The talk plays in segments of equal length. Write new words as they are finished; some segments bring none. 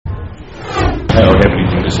I don't have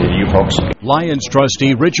anything to say to you folks. Lyons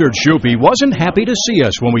Trustee Richard Schuppe wasn't happy to see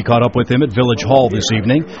us when we caught up with him at Village Hall this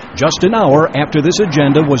evening, just an hour after this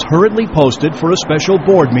agenda was hurriedly posted for a special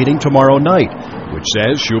board meeting tomorrow night, which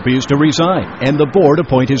says Schuppe is to resign and the board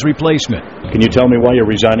appoint his replacement. Can you tell me why you're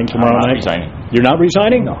resigning tomorrow night? Resigning. You're not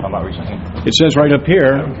resigning? No, I'm not resigning. It says right up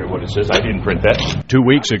here. I don't care what it says. I didn't print that. 2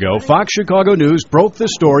 weeks ago, Fox Chicago News broke the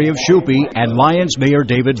story of Schuppe and Lyons Mayor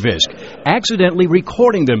David Visk accidentally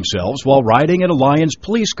recording themselves while riding in a Lyons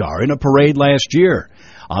police car in a parade last year.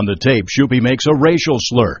 On the tape, Schuppe makes a racial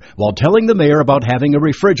slur while telling the mayor about having a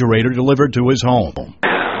refrigerator delivered to his home.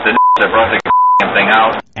 The that brought the thing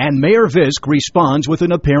out. And Mayor Visk responds with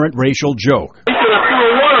an apparent racial joke. He could have threw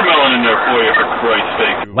a watermelon in there for you, for Christ's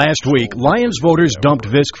sake. Last week, Lyons voters dumped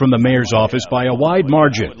Visk from the mayor's office by a wide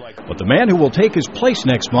margin. But the man who will take his place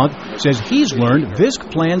next month says he's learned Visk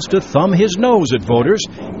plans to thumb his nose at voters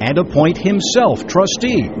and appoint himself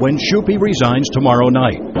trustee when Schuppe resigns tomorrow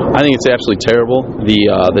night. I think it's absolutely terrible.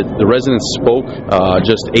 The residents spoke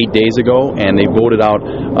just 8 days ago, and they voted out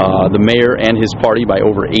the mayor and his party by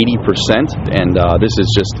over 80%. And this is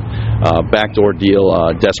just a backdoor deal,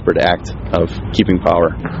 desperate act of keeping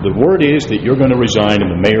power. The word is that you're going to resign and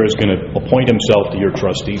the mayor is going to appoint himself to your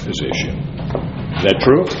trustee position. Is that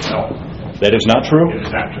true? No. That is not true? It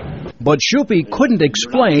is not true. But Schuppe couldn't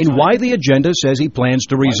explain why the agenda says he plans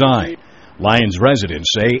to resign. Lyons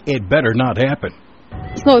residents say it better not happen.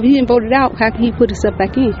 So if he didn't vote it out, how can he put himself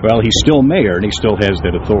back in? Well, he's still mayor and he still has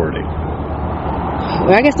that authority.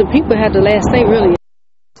 Well, I guess the people had the last say, really.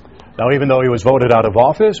 Now, even though he was voted out of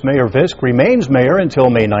office, Mayor Visk remains mayor until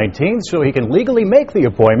May 19th, so he can legally make the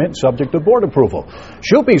appointment subject to board approval.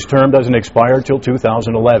 Schuppe's term doesn't expire till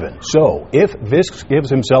 2011. So, if Visk gives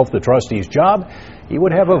himself the trustee's job, he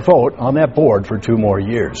would have a vote on that board for 2 more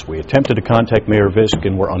years. We attempted to contact Mayor Visk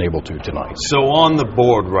and were unable to tonight. So on the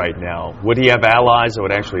board right now, would he have allies that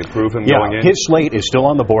would actually approve him going in? Yeah, his slate is still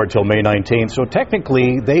on the board till May 19th, so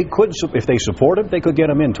technically they could, if they support him, they could get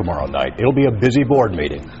him in tomorrow night. It'll be a busy board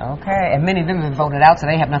meeting. Okay, and many of them have voted out, so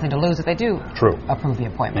they have nothing to lose if they do True. approve the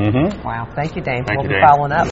appointment. Wow, thank you, Dane. Thank We'll you, be Dane. following up.